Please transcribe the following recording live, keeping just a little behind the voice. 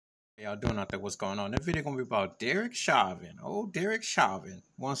Y'all doing out there? What's going on? That video gonna be about Derek Chauvin. Oh, Derek Chauvin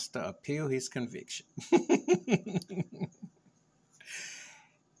wants to appeal his conviction.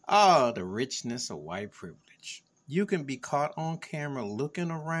 Oh, the richness of white privilege. You can be caught on camera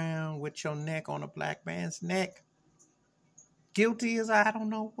looking around with your neck on a black man's neck. Guilty as I don't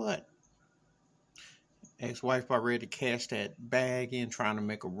know what. Ex-wife about ready to cash that bag in, trying to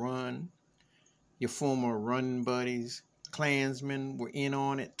make a run. Your former running buddies, Klansmen, were in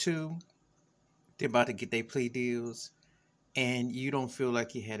on it too. They're about to get their plea deals, and you don't feel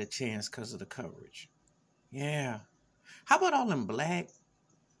like you had a chance because of the coverage. Yeah. How about all them black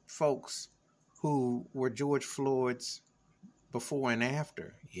folks who were George Floyd's before and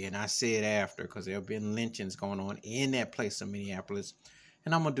after? Yeah, and I said after because there have been lynchings going on in that place in Minneapolis.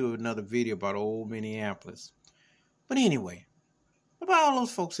 And I'm going to do another video about old Minneapolis. But anyway, what about all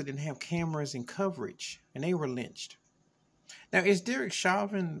those folks that didn't have cameras and coverage and they were lynched? Now, is Derek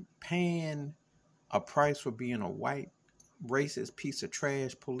Chauvin paying a price for being a white, racist piece of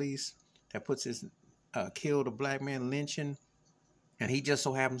trash police that puts his killed a black man lynching, and he just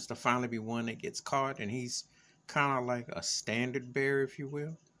so happens to finally be one that gets caught, and he's kind of like a standard bearer, if you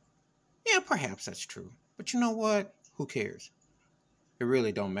will? Yeah, perhaps that's true. But you know what? Who cares? It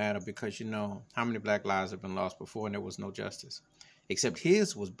really don't matter, because you know how many black lives have been lost before and there was no justice. Except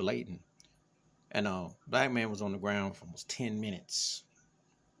his was blatant. And black man was on the ground for almost 10 minutes.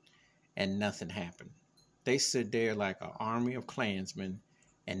 And nothing happened. They stood there like an army of Klansmen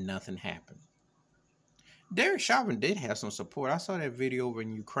and nothing happened. Derek Chauvin did have some support. I saw that video over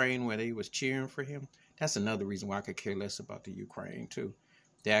in Ukraine where they was cheering for him. That's another reason why I could care less about the Ukraine too.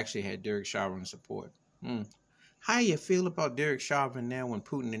 They actually had Derek Chauvin support. How you feel about Derek Chauvin now when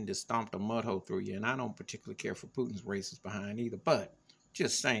Putin didn't just stomped a mud hole through you? And I don't particularly care for Putin's racist behind either, but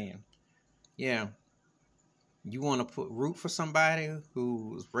just saying, yeah. You want to root for somebody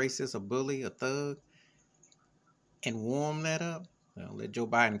who's racist, a bully, a thug, and warm that up? Well, let Joe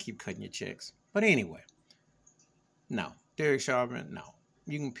Biden keep cutting your checks. But anyway, no. Derek Chauvin, no.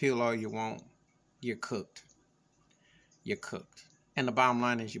 You can peel all you want. You're cooked. You're cooked. And the bottom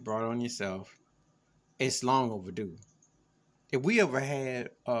line is you brought it on yourself. It's long overdue. If we ever had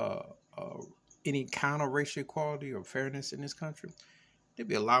any kind of racial equality or fairness in this country, there'd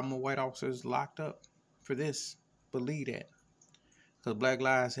be a lot more white officers locked up for this. Believe that. Because Black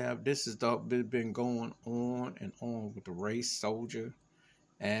Lives have, this has been going on and on with the race soldier.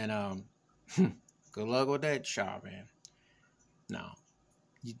 And good luck with that, Chauvin. No.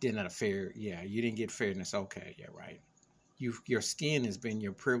 You did not a fair, yeah, you didn't get fairness. Okay, yeah, right. Your skin has been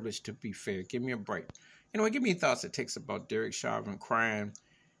your privilege to be fair. Give me a break. Anyway, give me your thoughts and takes about Derek Chauvin crying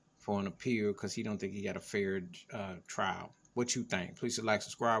for an appeal because he don't think he got a fair trial. What you think? Please like,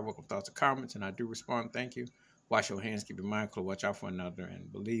 subscribe, welcome thoughts and comments, and I do respond. Thank you. Wash your hands, keep your mind clear, watch out for another.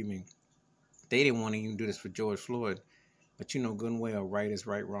 And believe me, they didn't want to even do this for George Floyd. But you know good and well, right is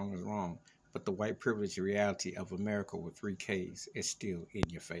right, wrong is wrong. But the white privilege reality of America with 3 Ks is still in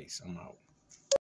your face. I'm out.